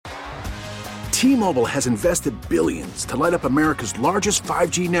T-Mobile has invested billions to light up America's largest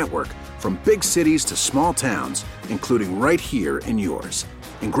 5G network, from big cities to small towns, including right here in yours.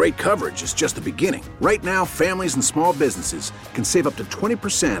 And great coverage is just the beginning. Right now, families and small businesses can save up to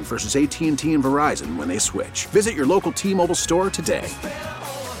 20% versus AT&T and Verizon when they switch. Visit your local T-Mobile store today.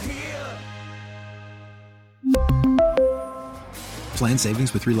 Plan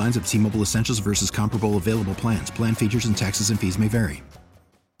savings with 3 lines of T-Mobile Essentials versus comparable available plans. Plan features and taxes and fees may vary.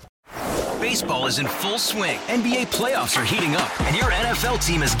 Baseball is in full swing. NBA playoffs are heating up, and your NFL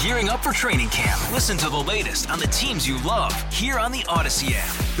team is gearing up for training camp. Listen to the latest on the teams you love here on the Odyssey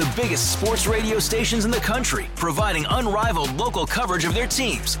app. The biggest sports radio stations in the country, providing unrivaled local coverage of their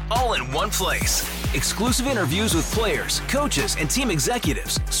teams, all in one place. Exclusive interviews with players, coaches, and team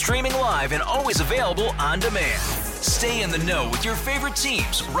executives, streaming live and always available on demand. Stay in the know with your favorite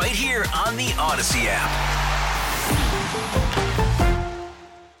teams right here on the Odyssey app.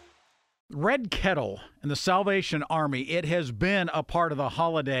 Red Kettle and the Salvation Army, it has been a part of the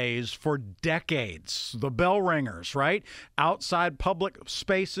holidays for decades. The bell ringers, right? Outside public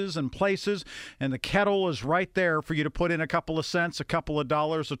spaces and places, and the kettle is right there for you to put in a couple of cents, a couple of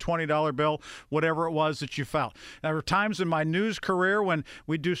dollars, a $20 bill, whatever it was that you felt. There were times in my news career when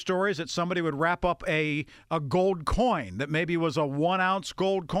we'd do stories that somebody would wrap up a gold coin that maybe was a 1-ounce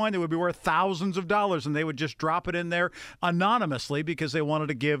gold coin that would be worth thousands of dollars, and they would just drop it in there anonymously because they wanted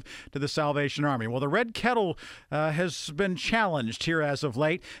to give to the Salvation Army. Well, the Red Kettle has been challenged here as of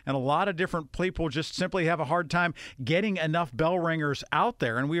late, and a lot of different people just simply have a hard time getting enough bell ringers out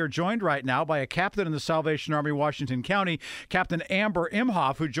there. And we are joined right now by a captain in the Salvation Army Washington County, Captain Amber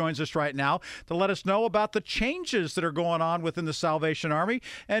Imhoff, who joins us right now to let us know about the changes that are going on within the Salvation Army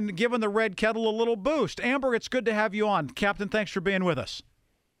and giving the Red Kettle a little boost. Amber, it's good to have you on. Captain, thanks for being with us.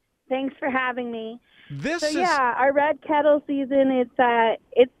 Thanks for having me. Yeah, our Red Kettle season,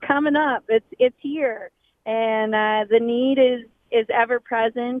 it's coming up. It's here, and the need is ever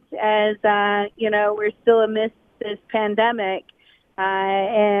present as we're still amidst this pandemic.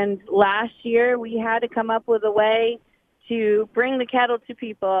 And last year we had to come up with a way to bring the kettle to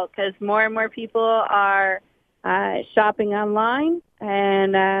people because more and more people are shopping online,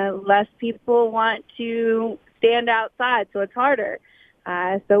 and less people want to stand outside, so it's harder.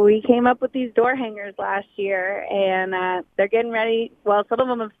 So we came up with these door hangers last year, and they're getting ready. Well, some of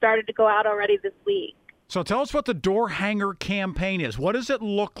them have started to go out already this week. So tell us what the door hanger campaign is. What does it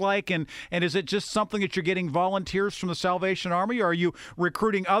look like, and is it just something that you're getting volunteers from the Salvation Army, or are you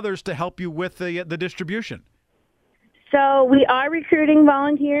recruiting others to help you with the distribution? So we are recruiting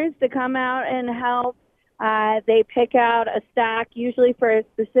volunteers to come out and help. They pick out a stack, usually for a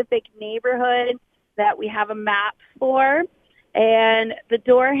specific neighborhood that we have a map for. And the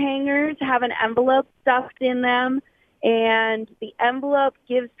door hangers have an envelope stuffed in them, and the envelope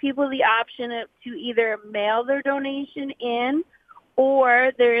gives people the option to either mail their donation in,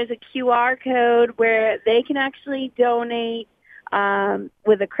 or there is a QR code where they can actually donate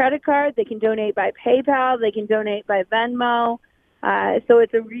with a credit card. They can donate by PayPal. They can donate by Venmo. So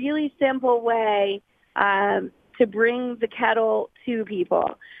it's a really simple way to bring the kettle to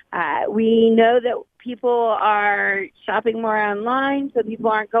people. We know that people are shopping more online, so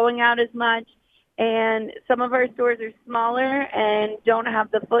people aren't going out as much. And some of our stores are smaller and don't have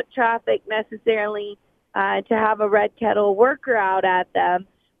the foot traffic necessarily to have a Red Kettle worker out at them.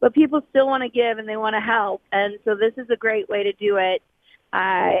 But people still want to give and they want to help. And so this is a great way to do it.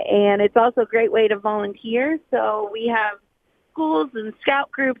 And it's also a great way to volunteer. So we have schools and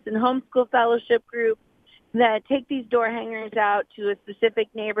scout groups and homeschool fellowship groups that take these door hangers out to a specific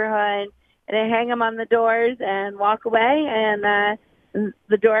neighborhood, and they hang them on the doors and walk away, and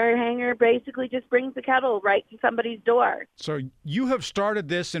the door hanger basically just brings the kettle right to somebody's door. So you have started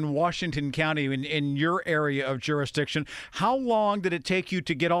this in Washington County, in your area of jurisdiction. How long did it take you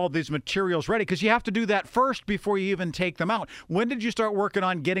to get all of these materials ready? Because you have to do that first before you even take them out. When did you start working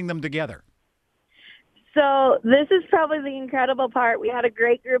on getting them together? So this is probably the incredible part. We had a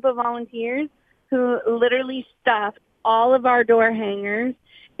great group of volunteers who literally stuffed all of our door hangers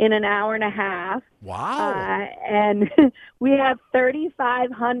in an hour and a half. Wow. And we have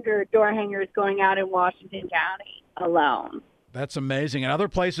 3,500 door hangers going out in Washington County alone. That's amazing. And other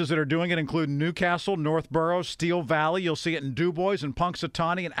places that are doing it include Newcastle, Northborough, Steel Valley. You'll see it in DuBois and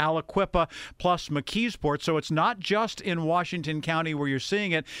Punxsutawney and Aliquippa, plus McKeesport. So it's not just in Washington County where you're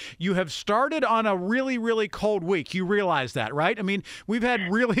seeing it. You have started on a really, really cold week. You realize that, right? I mean, we've had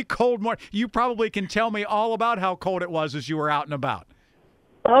really cold mornings. You probably can tell me all about how cold it was as you were out and about.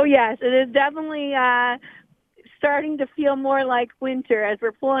 Oh, yes. It is definitely starting to feel more like winter as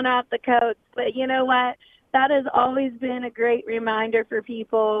we're pulling out the coats. But you know what? that has always been a great reminder for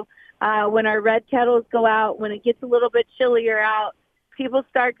people when our red kettles go out, when it gets a little bit chillier out, people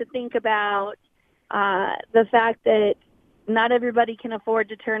start to think about the fact that not everybody can afford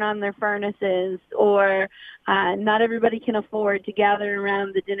to turn on their furnaces, or not everybody can afford to gather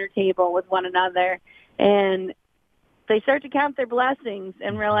around the dinner table with one another. And they start to count their blessings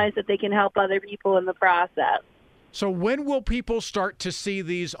and realize that they can help other people in the process. So when will people start to see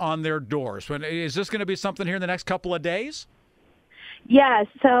these on their doors? Is this going to be something here in the next couple of days? Yes.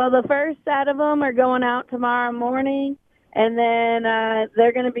 So the first set of them are going out tomorrow morning, and then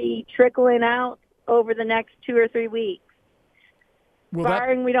they're going to be trickling out over the next 2 or 3 weeks.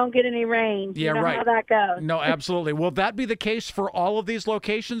 Barring we don't get any rain. Yeah, you know right. how that goes. No, absolutely. Will that be the case for all of these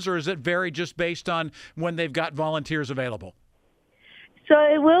locations, or is it vary just based on when they've got volunteers available? So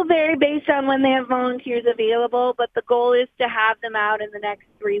it will vary based on when they have volunteers available, but the goal is to have them out in the next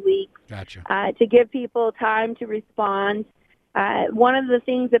 3 weeks. Gotcha. To give people time to respond. One of the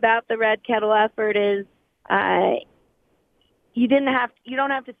things about the Red Kettle effort is you don't have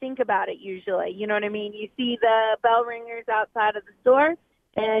to think about it usually. You know what I mean? You see the bell ringers outside of the store,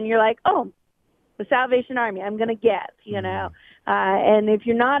 and you're like, oh, the Salvation Army, I'm going to give, you know. And if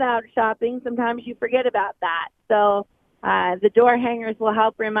you're not out shopping, sometimes you forget about that. So the door hangers will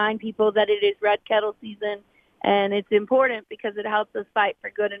help remind people that it is Red Kettle season, and it's important because it helps us fight for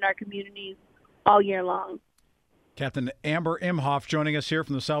good in our communities all year long. Captain Amber Imhoff joining us here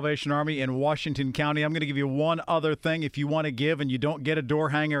from the Salvation Army in Washington County. I'm going to give you one other thing. If you want to give and you don't get a door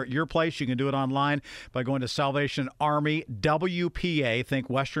hanger at your place, you can do it online by going to Salvation Army WPA, think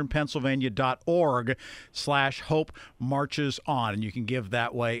westernpennsylvania.org/Hope Marches On, and you can give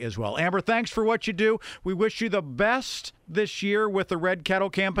that way as well. Amber, thanks for what you do. We wish you the best this year with the Red Kettle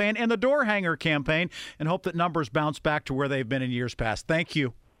campaign and the door hanger campaign, and hope that numbers bounce back to where they've been in years past. Thank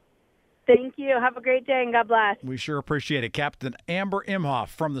you. Thank you. Have a great day, and God bless. We sure appreciate it. Captain Amber Imhoff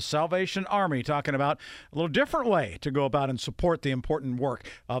from the Salvation Army talking about a little different way to go about and support the important work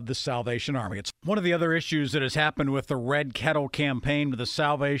of the Salvation Army. It's one of the other issues that has happened with the Red Kettle campaign with the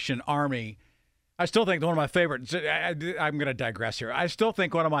Salvation Army. I still think one of my favorites, I'm going to digress here. I still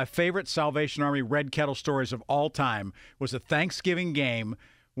think one of my favorite Salvation Army Red Kettle stories of all time was a Thanksgiving game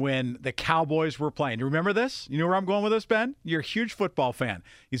when the Cowboys were playing. You remember this? You know where I'm going with this, Ben? You're a huge football fan.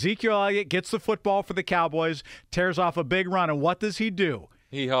 Ezekiel Elliott gets the football for the Cowboys, tears off a big run, and what does he do?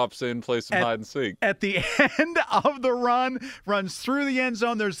 He hops in, plays some hide and seek. At the end of the run, runs through the end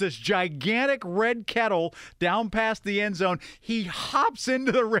zone. There's this gigantic red kettle down past the end zone. He hops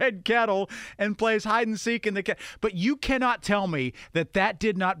into the red kettle and plays hide and seek in the kettle. But you cannot tell me that that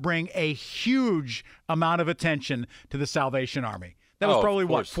did not bring a huge amount of attention to the Salvation Army. That was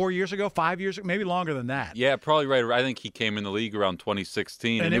probably, 4 years ago, 5 years ago, maybe longer than that. Yeah, probably right. I think he came in the league around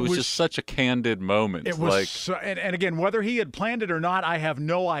 2016, and it was just such a candid moment. It was, and again, whether he had planned it or not, I have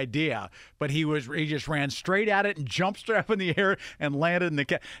no idea. But he just ran straight at it and jumped straight up in the air and landed in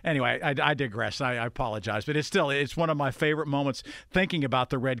the Anyway, I digress. I apologize, but it's one of my favorite moments thinking about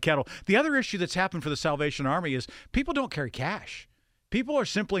the Red Kettle. The other issue that's happened for the Salvation Army is people don't carry cash. People are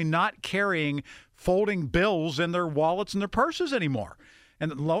simply not carrying folding bills in their wallets and their purses anymore.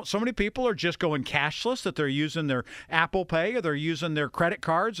 And so many people are just going cashless, that they're using their Apple Pay or they're using their credit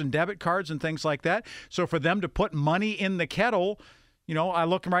cards and debit cards and things like that. So for them to put money in the kettle, you know, I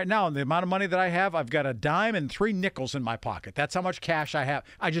look right now and the amount of money that I have, I've got a dime and 3 nickels in my pocket. That's how much cash I have.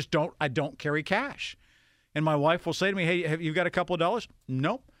 I don't carry cash. And my wife will say to me, hey, have you got a couple of dollars?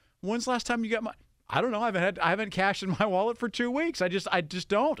 No. When's the last time you got money? I don't know. I haven't cash in my wallet for 2 weeks. I just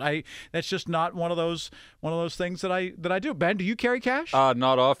don't. That's just not one of those things that I do. Ben, do you carry cash?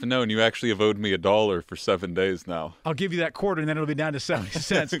 Not often, no. And you actually have owed me $1 for 7 days now. I'll give you that quarter, and then it'll be down to 70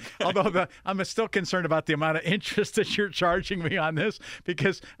 cents. Although I'm still concerned about the amount of interest that you're charging me on this,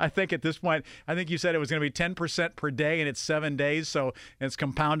 because I think at this point, I think you said it was going to be 10% per day, and it's 7 days, so it's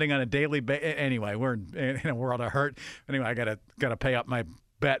compounding on a daily basis. Anyway, we're in a world of hurt. Anyway, I gotta pay up my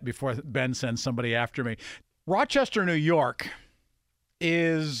bet before Ben sends somebody after me. Rochester, New York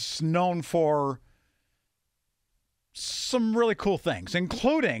is known for some really cool things,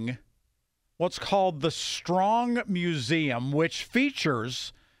 including what's called the Strong Museum, which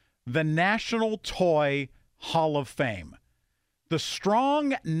features the National Toy Hall of Fame. The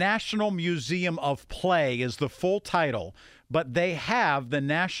Strong National Museum of Play is the full title, but they have the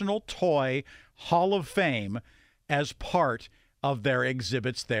National Toy Hall of Fame as part of their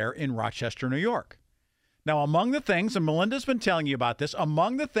exhibits there in Rochester, New York. Now, among the things, and Melinda's been telling you about this,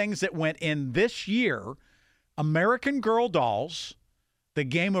 among the things that went in this year, American Girl dolls, the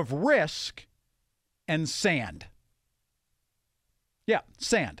game of Risk, and Sand. Yeah,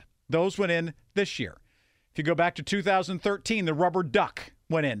 Sand. Those went in this year. If you go back to 2013, the rubber duck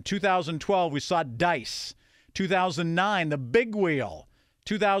went in. 2012, we saw dice. 2009, the big wheel.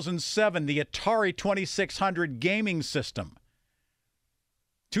 2007, the Atari 2600 gaming system.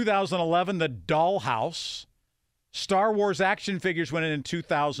 2011, the dollhouse. Star Wars action figures went in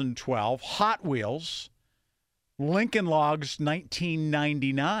 2012. Hot Wheels. Lincoln Logs,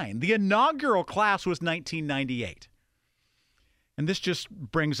 1999. The inaugural class was 1998. And this just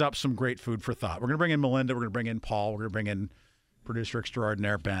brings up some great food for thought. We're going to bring in Melinda. We're going to bring in Paul. We're going to bring in producer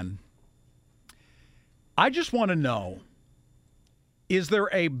extraordinaire Ben. I just want to know, is there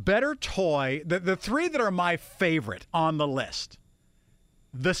a better toy? The three that are my favorite on the list.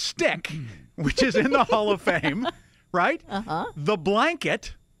 The stick, which is in the Hall of Fame, right? Uh-huh. The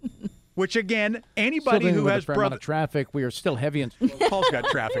blanket, which, again, anybody who has brother traffic, we are still heavy. Paul's got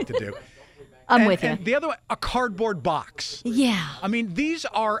traffic to do. I'm with you. And the other one, a cardboard box. Yeah. I mean, these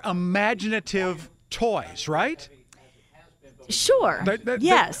are imaginative toys, right? Sure.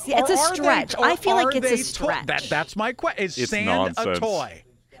 Yes. It's a stretch. I feel like it's a stretch. That's my question. Is sand nonsense. a toy?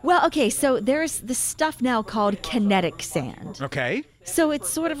 Well, okay, so there's this stuff now called kinetic sand. Okay. So it's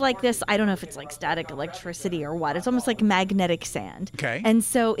sort of like this, I don't know if it's like static electricity or what. It's almost like magnetic sand. Okay. And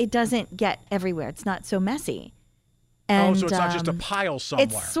so it doesn't get everywhere. It's not so messy. And, so it's not just a pile somewhere.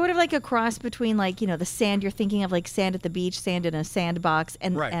 It's sort of like a cross between, like, the sand you're thinking of, like sand at the beach, sand in a sandbox,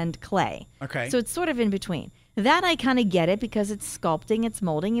 and clay. Okay. So it's sort of in between. That I kind of get it because it's sculpting, it's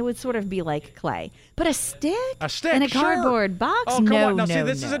molding. It would sort of be like clay. But a stick? In a cardboard box? Oh, come on. Now, see,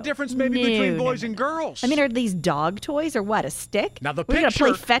 this is a difference maybe between boys and girls. I mean, are these dog toys or what? A stick? Now, the We're picture. We're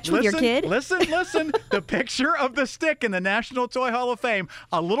going to play fetch with your kid? Listen. The picture of the stick in the National Toy Hall of Fame,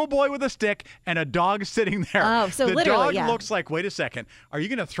 a little boy with a stick and a dog sitting there. Oh, so the literally, dog looks like, wait a second, are you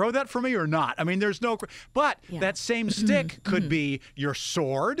going to throw that for me or not? I mean, there's no. But that same stick could be your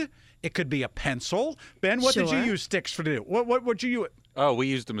sword. It could be a pencil. Ben, what did you use sticks for to do? What would you use? Oh, we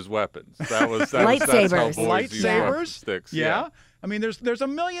used them as weapons. That's lightsabers. That's how boys use Lightsabers? Sticks. Yeah. I mean, there's a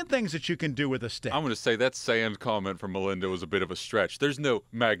million things that you can do with a stick. I'm going to say that sand comment from Melinda was a bit of a stretch. There's no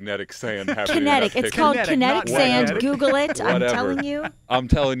magnetic sand happening. Kinetic. In that it's called kinetic sand. Magnetic. Google it. Whatever. I'm telling you. I'm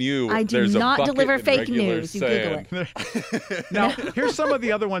telling you. I do there's not a bucket deliver and fake regular news. You sand. Google it. Now, here's some of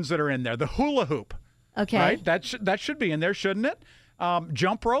the other ones that are in there. The hula hoop. Okay. Right? That should be in there, shouldn't it?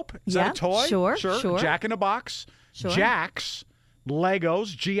 Jump rope. Is that a toy? Sure. Jack in a Box. Sure. Jacks.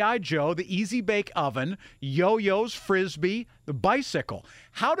 Legos, G.I. Joe, the Easy Bake Oven, yo-yos, Frisbee, the bicycle.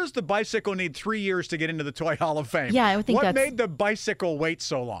 How does the bicycle need 3 years to get into the Toy Hall of Fame? Yeah, I would think What made the bicycle wait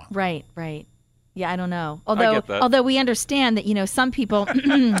so long? Right. Yeah, I don't know. I get that. Although we understand that, some people,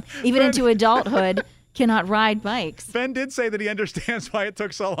 even into adulthood, cannot ride bikes. Ben did say that he understands why it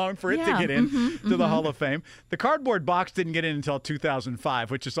took so long for it to get in to the Hall of Fame. The cardboard box didn't get in until 2005,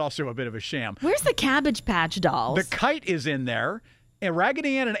 which is also a bit of a sham. Where's the Cabbage Patch dolls? The kite is in there. And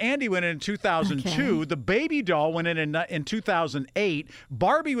Raggedy Ann and Andy went in 2002. Okay. The Baby Doll went in 2008.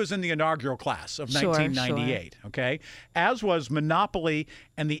 Barbie was in the inaugural class of 1998. Sure. Okay, as was Monopoly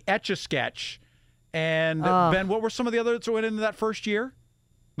and the Etch-a-Sketch. And Ben, what were some of the others that went into that first year?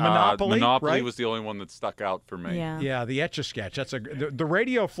 Monopoly right? was the only one that stuck out for me. Yeah, the Etch-a-Sketch. The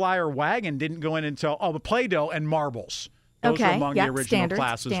Radio Flyer Wagon didn't go in until the Play-Doh and marbles. Those are among the original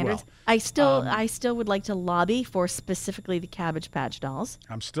class as well. I still would like to lobby for specifically the Cabbage Patch dolls.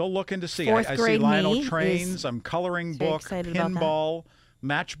 I'm still looking to see. Fourth I grade see Lionel me Trains. I'm coloring book, pinball,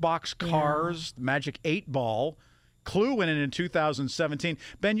 Matchbox Cars, Magic 8 Ball. Clue went in 2017.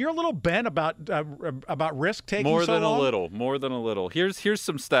 Ben, you're a little bent about risk taking More so long? More than a little. Here's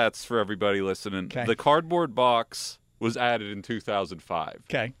some stats for everybody listening. Okay. The cardboard box was added in 2005.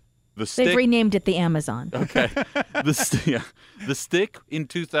 Okay. They've renamed it the Amazon. Okay. The stick in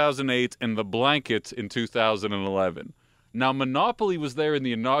 2008 and the blanket in 2011. Now, Monopoly was there in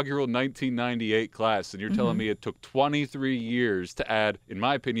the inaugural 1998 class, and you're telling me it took 23 years to add, in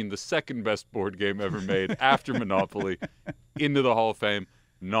my opinion, the second best board game ever made after Monopoly into the Hall of Fame.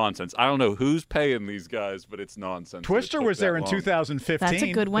 Nonsense. I don't know who's paying these guys, but it's nonsense. Twister was there in 2015. That's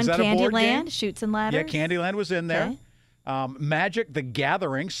a good one. Is that Candyland, Chutes and Ladders. Yeah, Candyland was in there. Okay. Magic, The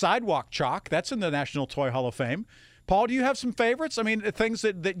Gathering, Sidewalk Chalk. That's in the National Toy Hall of Fame. Paul, do you have some favorites? I mean, things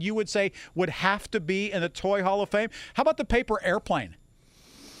that you would say would have to be in the Toy Hall of Fame? How about the paper airplane?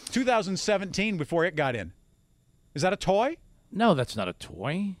 2017 before it got in. Is that a toy? No, that's not a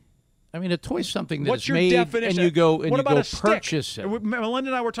toy. I mean, a toy's something What's that's your made definition? and you go stick? purchase it. Melinda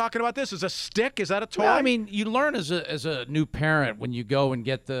and I were talking about this. Is a stick? Is that a toy? Well, I mean, you learn as a new parent when you go and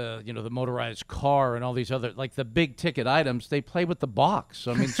get the motorized car and all these other, like the big ticket items. They play with the box.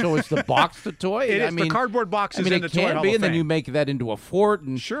 I mean, so is the box the toy? It is. The cardboard box is in the toy hall of and then fame. you make that into a fort,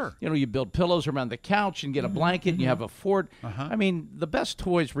 and sure, you build pillows around the couch and get a blanket, and you have a fort. I mean, the best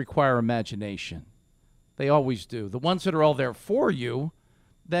toys require imagination. They always do. The ones that are all there for you,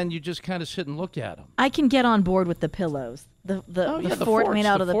 then you just kind of sit and look at them. I can get on board with the pillows. The fort made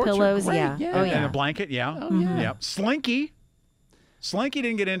out of the pillows. Yeah. Oh, yeah. And a blanket, yeah. Oh, yeah. Yep. Slinky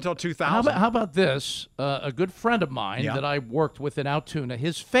didn't get in until 2000. How about this? A good friend of mine that I worked with in Altoona,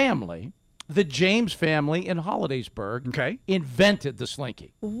 his family, the James family in Hollidaysburg, invented the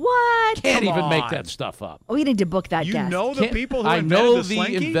Slinky. What? Can't even make that stuff up. We need to book that guest. You know the people who I invented know the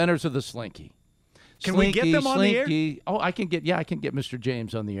Slinky? the inventors of the Slinky. Can we get them on the air? Oh, I can get Mr.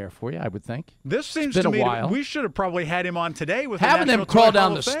 James on the air for you, I would think. This seems it's been to me a while. We should have probably had him on today with having the them National crawl Toy down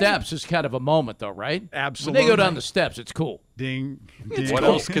Hall the of Fame. steps is kind of a moment, though, right? Absolutely. When they go down the steps, it's cool. Ding. What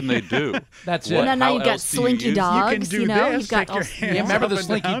else can they do? That's Well, it. now How you've got else do you Slinky use it? dogs. You can do know, this. you've got Take your hands remember up the and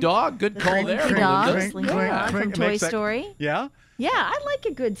Slinky down. dog? Good call there. Slinky dog, Melinda. Slinky Yeah. dog from It Toy makes that- Story. Yeah. Yeah, I like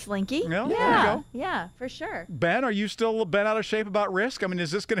a good Slinky. Yeah, there you go. Yeah, for sure. Ben, are you still bent out of shape about Risk? I mean, is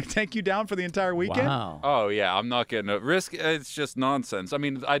this going to take you down for the entire weekend? Wow. Oh, yeah, I'm not getting it. Risk, it's just nonsense. I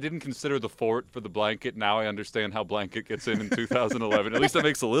mean, I didn't consider the fort for the blanket. Now I understand how blanket gets in 2011. At least that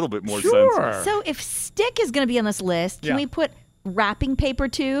makes a little bit more sense. So if stick is going to be on this list, can Yeah. we put wrapping paper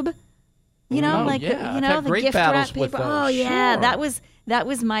tube? You know, Oh, like yeah. you I've know, had the great gift battles wrap with paper. those. Oh yeah, Sure. that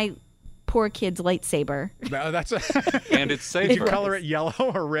was my poor kid's lightsaber. No, that's And it's Did you safer. color it yellow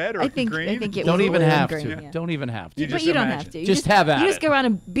or red or I think green? it Don't was even blue and have green, to. yeah. Don't even have to. You But just you don't imagine. have to. Just have at You just it. go around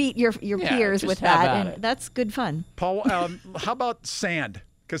and beat your Yeah, peers just with have that, at and it. that's good fun. Paul, how about sand?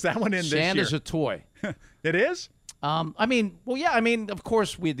 Because that went in Sand this is year. a toy. It is? I mean, of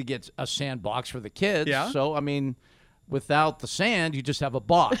course we had to get a sandbox for the kids. Yeah. So, I mean, without the sand, you just have a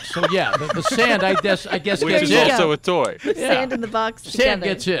box. So, yeah, the sand, I guess Which gets is in. you also go. a toy. Sand in the box. Sand together.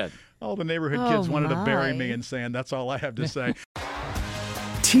 gets in. All the neighborhood Oh, kids wanted to bury my. me in sand. That's all I have to say.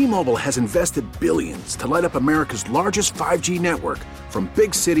 T-Mobile has invested billions to light up America's largest 5G network, from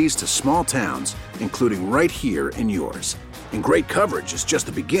big cities to small towns, including right here in yours. And great coverage is just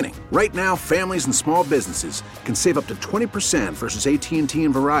the beginning. Right now, families and small businesses can save up to 20% versus AT&T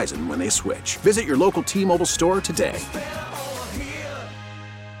and Verizon when they switch. Visit your local T-Mobile store today.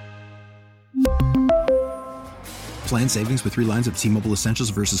 Plan savings with 3 lines of T-Mobile Essentials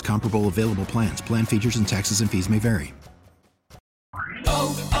versus comparable available plans. Plan features and taxes and fees may vary.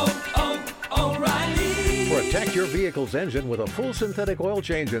 Protect your vehicle's engine with a full synthetic oil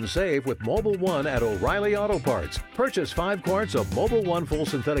change and save with Mobile One at O'Reilly Auto Parts. Purchase 5 quarts of Mobile One full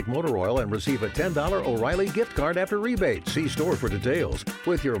synthetic motor oil and receive a $10 O'Reilly gift card after rebate. See store for details.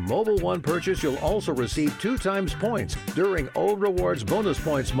 With your Mobile One purchase, you'll also receive 2 times points during O Rewards Bonus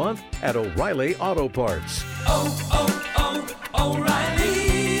Points Month at O'Reilly Auto Parts.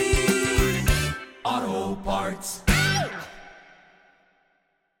 O'Reilly Auto Parts.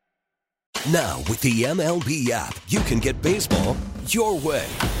 Now, with the MLB app, you can get baseball your way.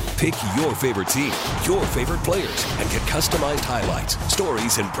 Pick your favorite team, your favorite players, and get customized highlights,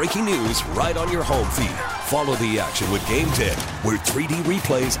 stories, and breaking news right on your home feed. Follow the action with Game Tip, where 3D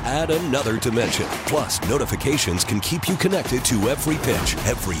replays add another dimension. Plus, notifications can keep you connected to every pitch,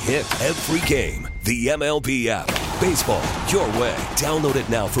 every hit, every game. The MLB app. Baseball your way. Download it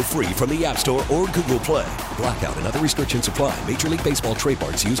now for free from the App Store or Google Play. Blackout and other restrictions apply. Major League Baseball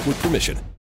trademarks used with permission.